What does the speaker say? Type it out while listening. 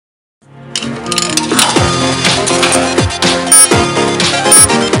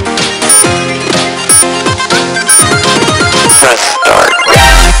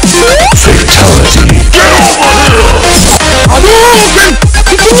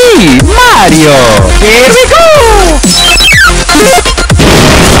Mario. Here we go!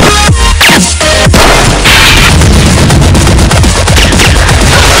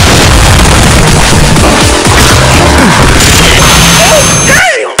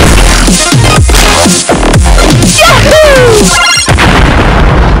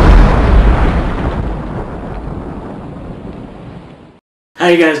 How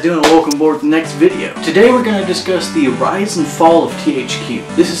you guys doing? Welcome aboard the next video. Today we're going to discuss the rise and fall of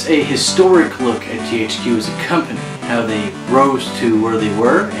THQ. This is a historic look at THQ as a company, how they rose to where they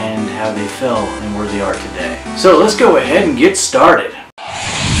were and how they fell and where they are today. So let's go ahead and get started.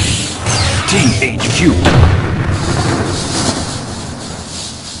 THQ.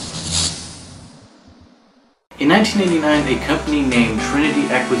 In 1989, a company named Trinity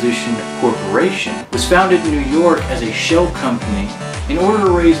Acquisition Corporation was founded in New York as a shell company in order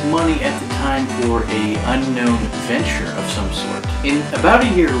to raise money at the time for an unknown venture of some sort. About a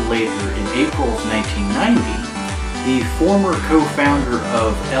year later, in April of 1990, the former co-founder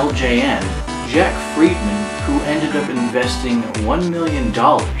of LJN, Jack Friedman, who ended up investing $1 million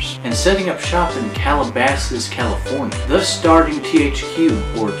and setting up shop in Calabasas, California, thus starting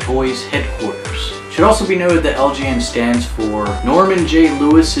THQ, or Toys Headquarters. Should also be noted that LJN stands for Norman J.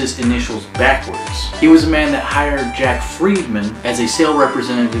 Lewis's initials backwards. He was a man that hired Jack Friedman as a sales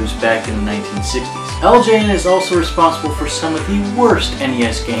representative back in the 1960s. LJN is also responsible for some of the worst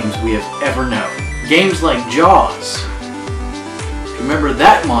NES games we have ever known. Games like Jaws. Remember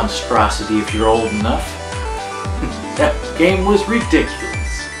that monstrosity if you're old enough? That game was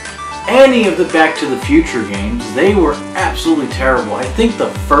ridiculous. Any of the Back to the Future games, they were absolutely terrible. I think the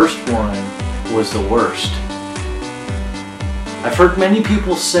first one was the worst. I've heard many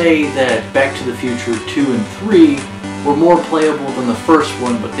people say that Back to the Future 2 and 3 were more playable than the first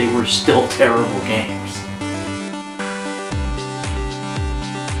one, but they were still terrible games.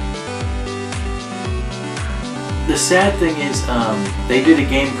 The sad thing is, they did a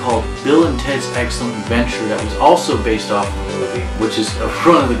game called Bill and Ted's Excellent Adventure that was also based off of a movie, which is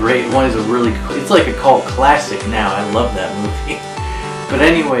one of the great, it's like a cult classic now. I love that movie. But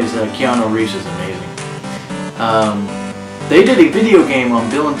anyways, Keanu Reeves is amazing. They did a video game on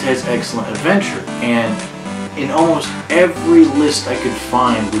Bill and Ted's Excellent Adventure, and in almost every list I could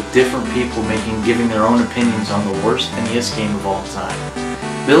find with different people giving their own opinions on the worst NES game of all time,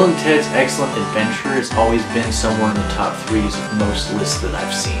 Bill and Ted's Excellent Adventure has always been somewhere in the top 3s of most lists that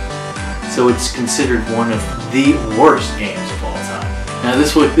I've seen. So it's considered one of the worst games of all time. Now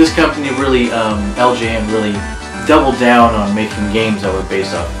this company really, LJN really doubled down on making games that were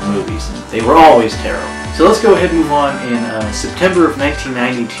based off of movies, and they were always terrible. So let's go ahead and move on. In September of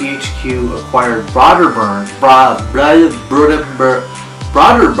 1990, THQ acquired Broderbund's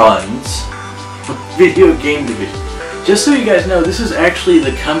video game division. Just so you guys know, this is actually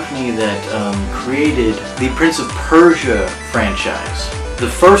the company that created the Prince of Persia franchise. The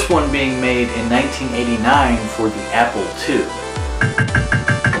first one being made in 1989 for the Apple II.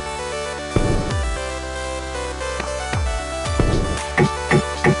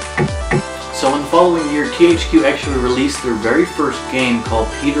 So in the following year, THQ actually released their very first game called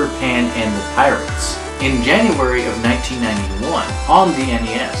Peter Pan and the Pirates in January of 1991 on the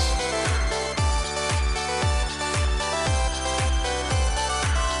NES.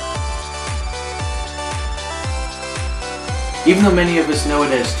 Even though many of us know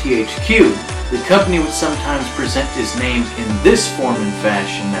it as THQ, the company would sometimes present its name in this form and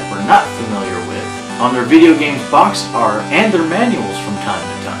fashion that we're not familiar with on their video games box art and their manuals from time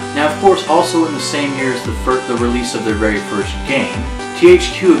to time. Now, of course, also in the same year as the release of their very first game,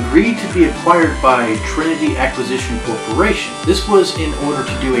 THQ agreed to be acquired by Trinity Acquisition Corporation. This was in order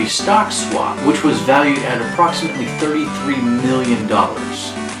to do a stock swap, which was valued at approximately $33 million.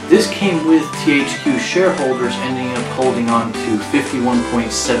 This came with THQ shareholders ending up holding on to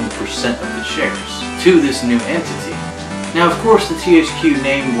 51.7% of the shares to this new entity. Now, of course, the THQ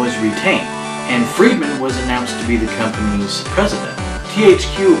name was retained, and Friedman was announced to be the company's president.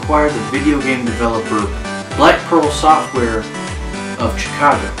 THQ acquired the video game developer Black Pearl Software of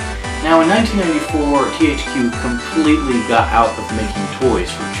Chicago. Now, in 1994, THQ completely got out of making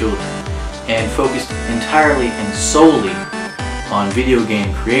toys for children and focused entirely and solely on video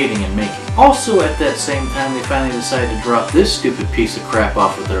game creating and making. Also, at that same time, they finally decided to drop this stupid piece of crap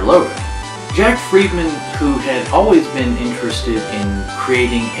off of their logo. Jack Friedman, who had always been interested in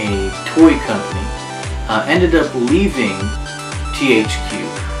creating a toy company, ended up leaving THQ,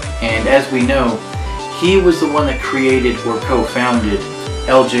 and as we know, he was the one that created or co-founded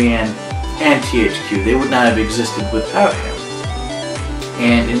LJN and THQ. They would not have existed without him.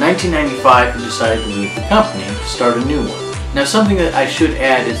 And in 1995, he decided to leave the company to start a new one. Now, something that I should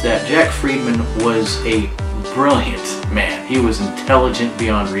add is that Jack Friedman was a brilliant man. He was intelligent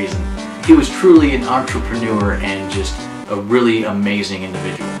beyond reason. He was truly an entrepreneur and just a really amazing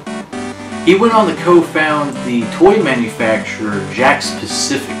individual. He went on to co-found the toy manufacturer Jakks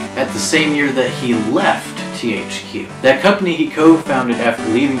Pacific at the same year that he left THQ. That company he co-founded after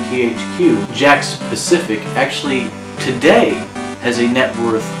leaving THQ, Jakks Pacific, actually today has a net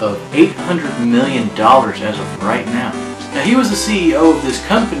worth of $800 million as of right now. Now, he was the CEO of this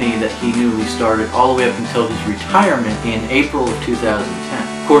company that he newly started all the way up until his retirement in April of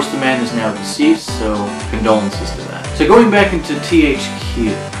 2010. Of course, the man is now deceased, so condolences to that. So going back into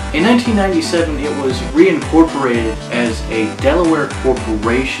THQ, in 1997 it was reincorporated as a Delaware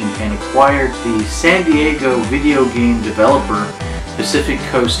corporation and acquired the San Diego video game developer Pacific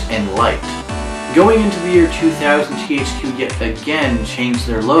Coast and Light. Going into the year 2000, THQ yet again changed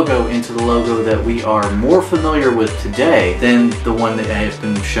their logo into the logo that we are more familiar with today than the one that I have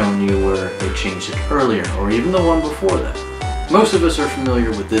been showing you where they changed it earlier, or even the one before that. Most of us are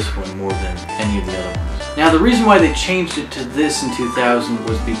familiar with this one more than any of the other ones. Now, the reason why they changed it to this in 2000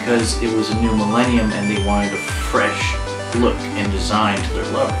 was because it was a new millennium and they wanted a fresh look and design to their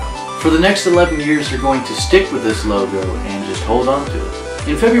logo. For the next 11 years, they're going to stick with this logo and just hold on to it.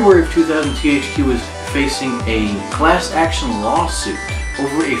 In February of 2000, THQ was facing a class action lawsuit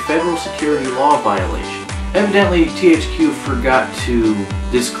over a federal security law violation. Evidently, THQ forgot to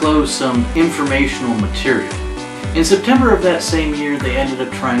disclose some informational material. In September of that same year, they ended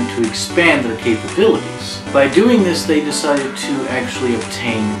up trying to expand their capabilities. By doing this, they decided to actually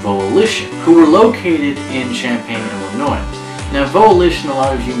obtain Volition, who were located in Champaign, Illinois. Now, Volition, a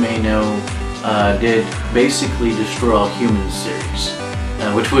lot of you may know, did basically Destroy All Humans series.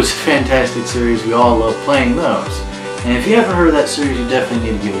 Which was a fantastic series. We all love playing those. And if you haven't heard of that series, you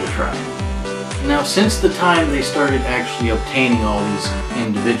definitely need to give it a try. Now, since the time they started actually obtaining all these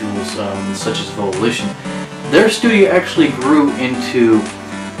individuals, such as Volition, their studio actually grew into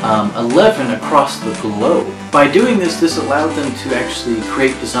 11 across the globe. By doing this, this allowed them to actually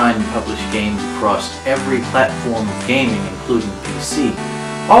create, design, and publish games across every platform of gaming, including PC,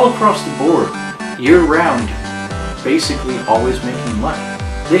 all across the board, year-round, basically always making money.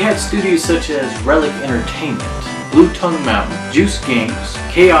 They had studios such as Relic Entertainment, Blue Tongue Mountain, Juice Games,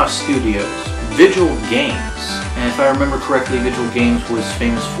 Chaos Studios, Vigil Games, and if I remember correctly, Vigil Games was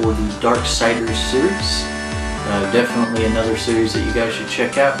famous for the Darksiders series. Definitely another series that you guys should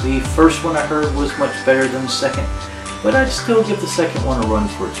check out. The first one I heard was much better than the second, but I'd still give the second one a run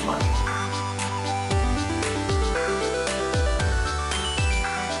for its money.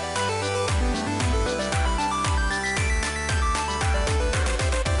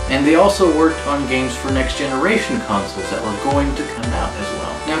 And they also worked on games for next generation consoles that were going to come out as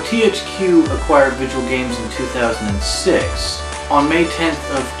well. Now, THQ acquired Vigil Games in 2006. On May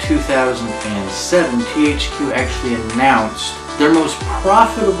 10th of 2007, THQ actually announced their most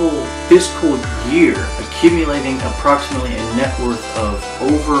profitable fiscal year, accumulating approximately a net worth of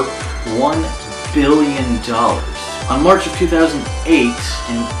over $1 billion. On March of 2008,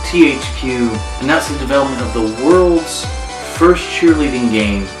 THQ announced the development of the world's first cheerleading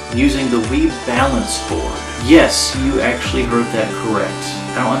game using the Wii Balance Board. Yes, you actually heard that correct.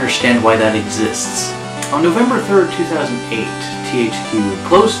 I don't understand why that exists. On November 3rd, 2008, THQ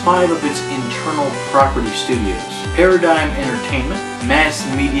closed 5 of its internal property studios: Paradigm Entertainment, Mass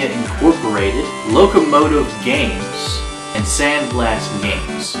Media Incorporated, Locomotive Games, and Sandblast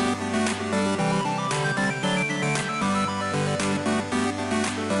Games.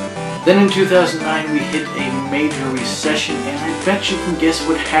 Then in 2009 we hit a major recession, and I bet you can guess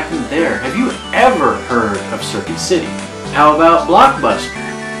what happened there. Have you ever heard of Circuit City? How about Blockbuster?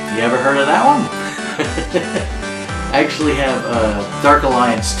 You ever heard of that one? I actually have Dark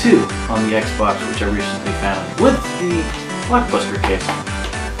Alliance 2 on the Xbox, which I recently found with the Blockbuster case.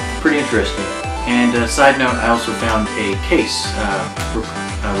 Pretty interesting. And side note, I also found a case,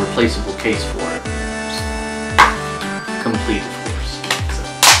 a replaceable case for it. Complete, of course. So,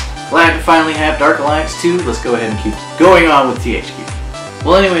 glad to finally have Dark Alliance 2. Let's go ahead and keep going on with THQ.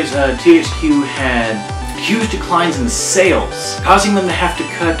 Well, anyways, THQ had huge declines in sales, causing them to have to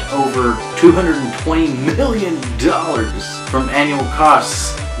cut over $220 million from annual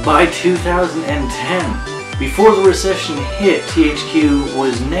costs by 2010. Before the recession hit, THQ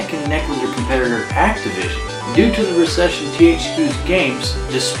was neck and neck with their competitor Activision. Due to the recession, THQ's games,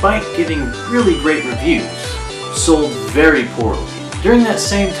 despite getting really great reviews, sold very poorly. During that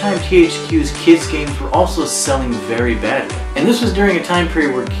same time, THQ's kids games were also selling very badly. And this was during a time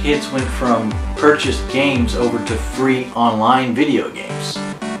period where kids went from purchased games over to free online video games.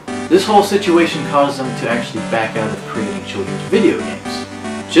 This whole situation caused them to actually back out of creating children's video games.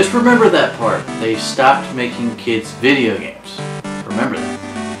 Just remember that part. They stopped making kids video games. Remember that.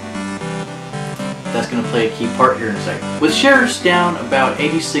 That's going to play a key part here in a second. With shares down about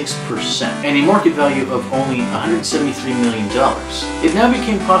 86% and a market value of only $173 million, it now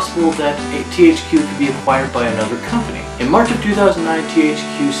became possible that THQ could be acquired by another company. In March of 2009,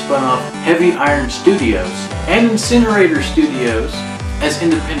 THQ spun off Heavy Iron Studios and Incinerator Studios as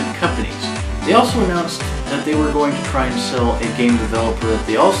independent companies. They also announced that they were going to try and sell a game developer that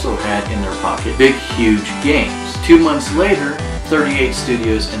they also had in their pocket, Big Huge Games. 2 months later, 38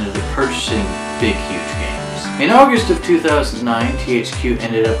 studios ended up purchasing Big Huge Games. In August of 2009, THQ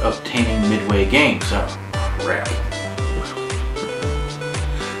ended up obtaining Midway Games. Oh, crap.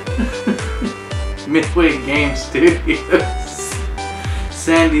 Midway Game Studios,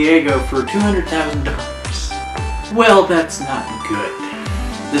 San Diego for $200,000. Well, that's not good.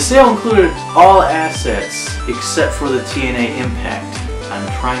 The sale included all assets except for the TNA Impact. I'm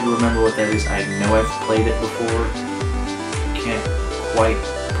trying to remember what that is. I know I've played it before. Can't quite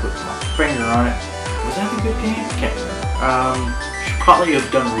put my finger on it. Was that a good game? Can't remember. Should probably have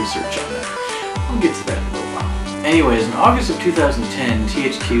done research on that. We'll get to that in a little while. Anyways, in August of 2010,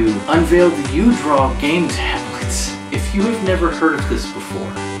 THQ unveiled the U-Draw game tablets. If you have never heard of this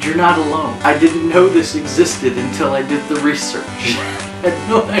before, you're not alone. I didn't know this existed until I did the research. I had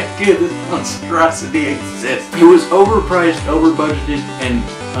no idea this monstrosity exists. It was overpriced, over-budgeted, and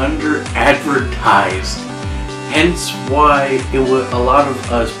under-advertised. Hence why a lot of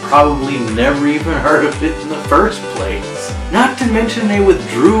us probably never even heard of it in the first place. Not to mention they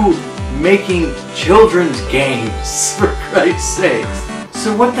withdrew making children's games, for Christ's sakes.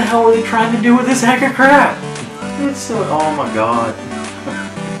 So what the hell were they trying to do with this heck of crap? It's so, oh my god.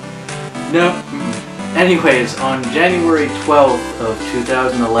 No. Anyways, on January 12th of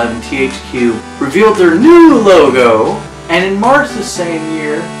 2011, THQ revealed their new logo, and in March the same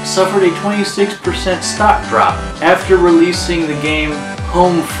year, suffered a 26% stock drop after releasing the game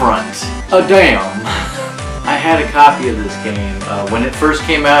Homefront. Damn. I had a copy of this game. When it first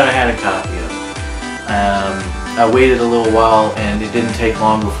came out, I had a copy of it. I waited a little while, and it didn't take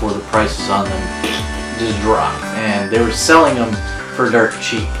long before the prices on them just dropped, and they were selling them for dirt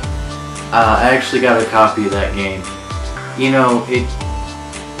cheap. I actually got a copy of that game. You know,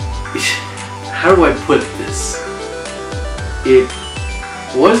 how do I put this? It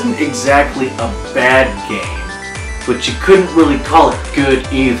wasn't exactly a bad game, but you couldn't really call it good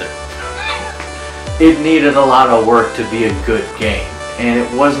either. It needed a lot of work to be a good game, and it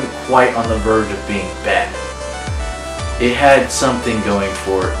wasn't quite on the verge of being bad. It had something going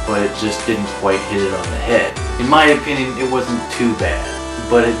for it, but it just didn't quite hit it on the head. In my opinion, it wasn't too bad,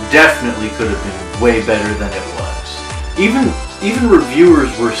 but it definitely could have been way better than it was. Even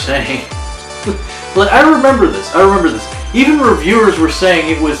reviewers were saying, like, I remember this. Even reviewers were saying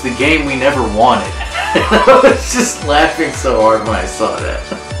it was the game we never wanted. I was just laughing so hard when I saw that.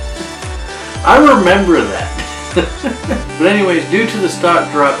 I remember that. But anyways, due to the stock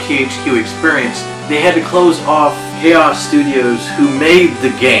drop THQ experienced, they had to close off Chaos Studios, who made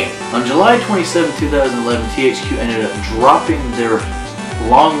the game. On July 27, 2011, THQ ended up dropping their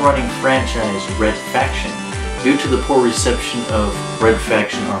long-running franchise Red Faction due to the poor reception of Red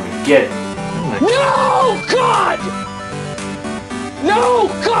Faction Armageddon. No! God! No!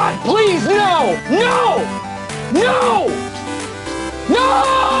 God, please, no! No! No! No!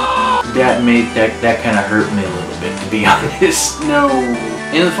 That kind of hurt me a little bit, to be honest. No!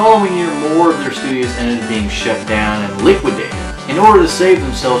 In the following year, more of their studios ended up being shut down and liquidated in order to save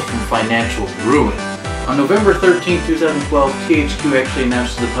themselves from financial ruin. On November 13, 2012, THQ actually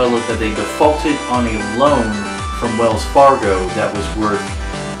announced to the public that they defaulted on a loan from Wells Fargo that was worth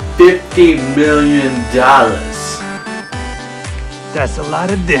 $50 million. That's a lot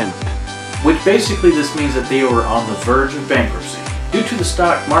of dimp. Which basically just means that they were on the verge of bankruptcy. Due to the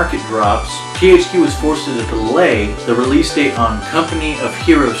stock market drops, THQ was forced to delay the release date on Company of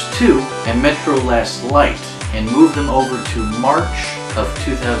Heroes 2 and Metro Last Light and move them over to March of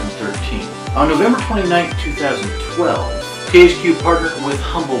 2013. On November 29, 2012, THQ partnered with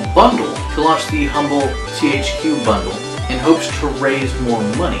Humble Bundle to launch the Humble THQ Bundle in hopes to raise more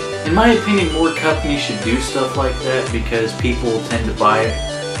money. In my opinion, more companies should do stuff like that because people tend to buy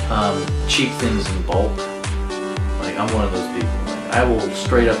cheap things in bulk. Like, I'm one of those people. I will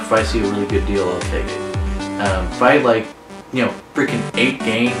straight up, if I see a really good deal, I'll take it. If I like, you know, freaking 8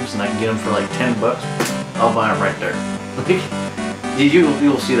 games and I can get them for like $10, I'll buy them right there.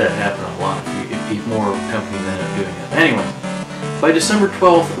 You'll see that happen a lot if more companies end up doing that. Anyway, by December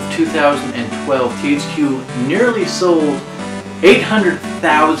 12th of 2012, THQ nearly sold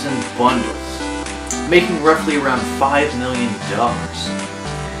 800,000 bundles, making roughly around $5 million.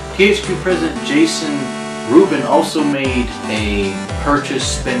 THQ president Jason Rubin also made a purchase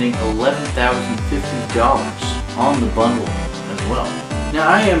spending $11,050 on the bundle as well. Now,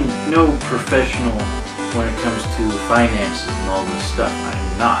 I am no professional when it comes to finances and all this stuff. I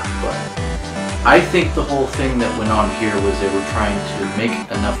am not, but I think the whole thing that went on here was they were trying to make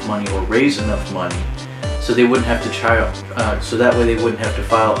enough money or raise enough money so they wouldn't have to so that way they wouldn't have to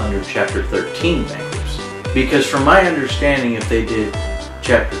file under Chapter 13 bankruptcy. Because from my understanding, if they did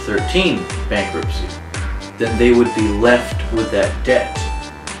Chapter 13 bankruptcy, then they would be left with that debt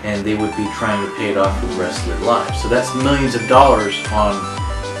and they would be trying to pay it off for the rest of their lives. So that's millions of dollars on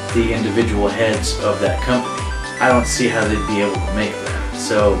the individual heads of that company. I don't see how they'd be able to make that.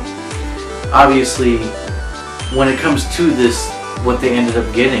 So obviously, when it comes to this, what they ended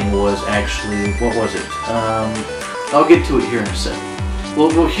up getting was actually, what was it? I'll get to it here in a second.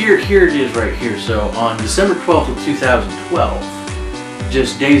 Well, here it is right here. So on December 12th of 2012,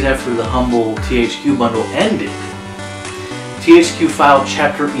 just days after the humble THQ bundle ended, THQ filed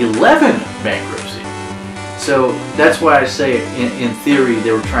Chapter 11 bankruptcy. So that's why I say, in theory,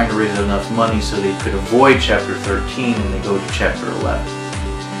 they were trying to raise enough money so they could avoid Chapter 13 and they go to Chapter 11.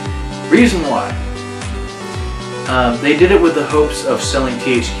 Reason why? They did it with the hopes of selling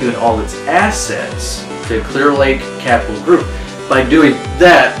THQ and all its assets to Clear Lake Capital Group. By doing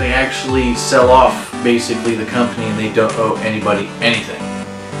that, they actually sell off basically the company and they don't owe anybody anything.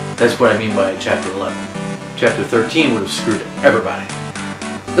 That's what I mean by Chapter 11. Chapter 13 would have screwed everybody.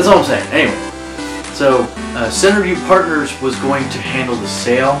 That's all I'm saying. Anyway, so Centerview Partners was going to handle the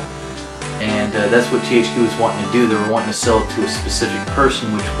sale, and that's what THQ was wanting to do. They were wanting to sell it to a specific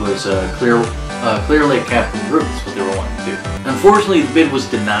person, which was Clear Lake Capital Group. That's what they were wanting to do. Unfortunately, the bid was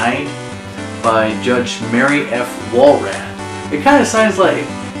denied by Judge Mary F. Walrath. It kind of sounds like,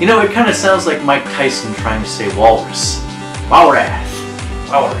 it kind of sounds like Mike Tyson trying to say walrus. Walrath.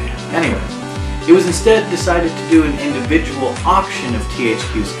 Anyway, it was instead decided to do an individual auction of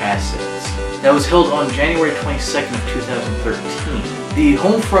THQ's assets. That was held on January 22nd of 2013. The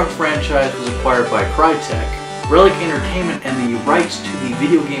Homefront franchise was acquired by Crytek. Relic Entertainment and the rights to the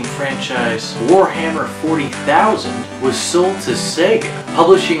video game franchise Warhammer 40,000 was sold to Sega.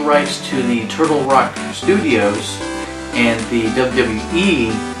 Publishing rights to the Turtle Rock Studios and the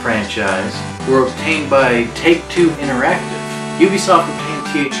WWE franchise were obtained by Take-Two Interactive. Ubisoft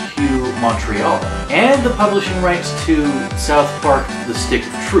obtained THQ Montreal, and the publishing rights to South Park The Stick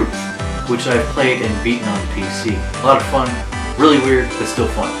of Truth, which I've played and beaten on PC. A lot of fun, really weird, but still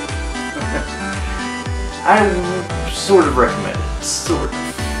fun. I sort of recommend it, sort of.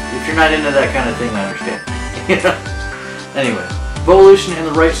 If you're not into that kind of thing, I understand. Anyway, Volition and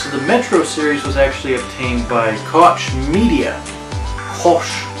the rights to the Metro series was actually obtained by Koch Media. Koch.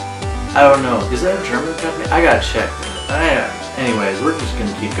 I don't know, is that a German company? I gotta check that. Anyways, we're just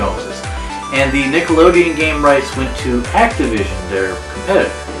gonna keep going with this. And the Nickelodeon game rights went to Activision, their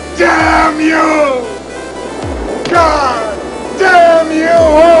competitor. Damn you! God damn you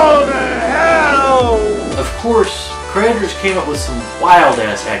all to hell! Of course, creditors came up with some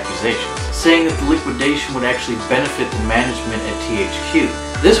wild-ass accusations, saying that the liquidation would actually benefit the management at THQ.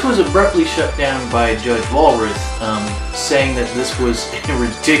 This was abruptly shut down by Judge Walrath, saying that this was a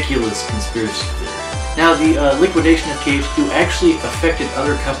ridiculous conspiracy theory. Now, the liquidation of THQ actually affected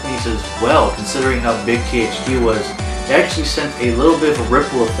other companies as well, considering how big THQ was. It actually sent a little bit of a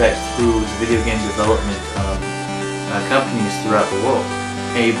ripple effect through the video game development companies throughout the world.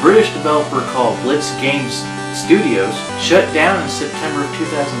 A British developer called Blitz Games Studios shut down in September of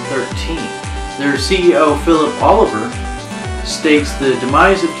 2013. Their CEO, Philip Oliver, states the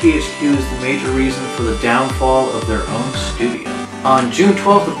demise of THQ is the major reason for the downfall of their own studio. On June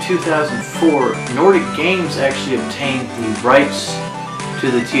 12th of 2004, Nordic Games actually obtained the rights to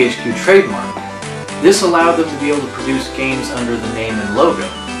the THQ trademark. This allowed them to be able to produce games under the name and logo.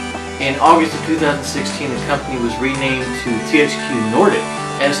 In August of 2016, the company was renamed to THQ Nordic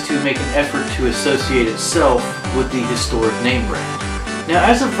as to make an effort to associate itself with the historic name brand. Now,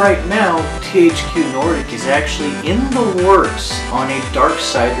 as of right now, THQ Nordic is actually in the works on a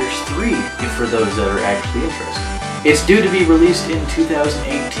Darksiders 3, for those that are actually interested. It's due to be released in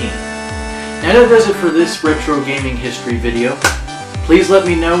 2018. Now that does it for this retro gaming history video. Please let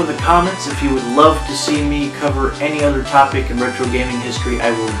me know in the comments if you would love to see me cover any other topic in retro gaming history.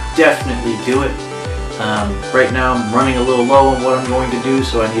 I will definitely do it. Right now I'm running a little low on what I'm going to do,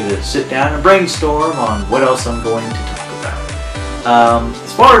 so I need to sit down and brainstorm on what else I'm going to talk about.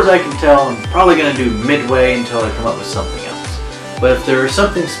 As far as I can tell, I'm probably going to do midway until I come up with something else. But if there is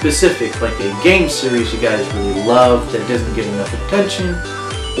something specific, like a game series you guys really love that doesn't get enough attention,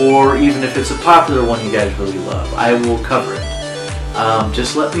 or even if it's a popular one you guys really love, I will cover it.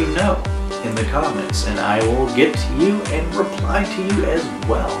 Just let me know in the comments and I will get to you and reply to you as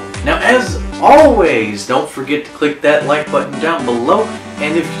well. Now, as always, don't forget to click that like button down below,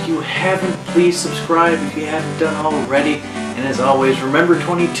 and if you haven't, please subscribe if you haven't done already. And as always, remember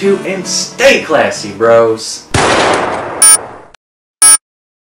 22 and stay classy, bros.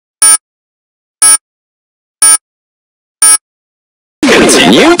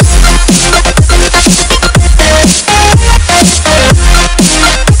 Continue.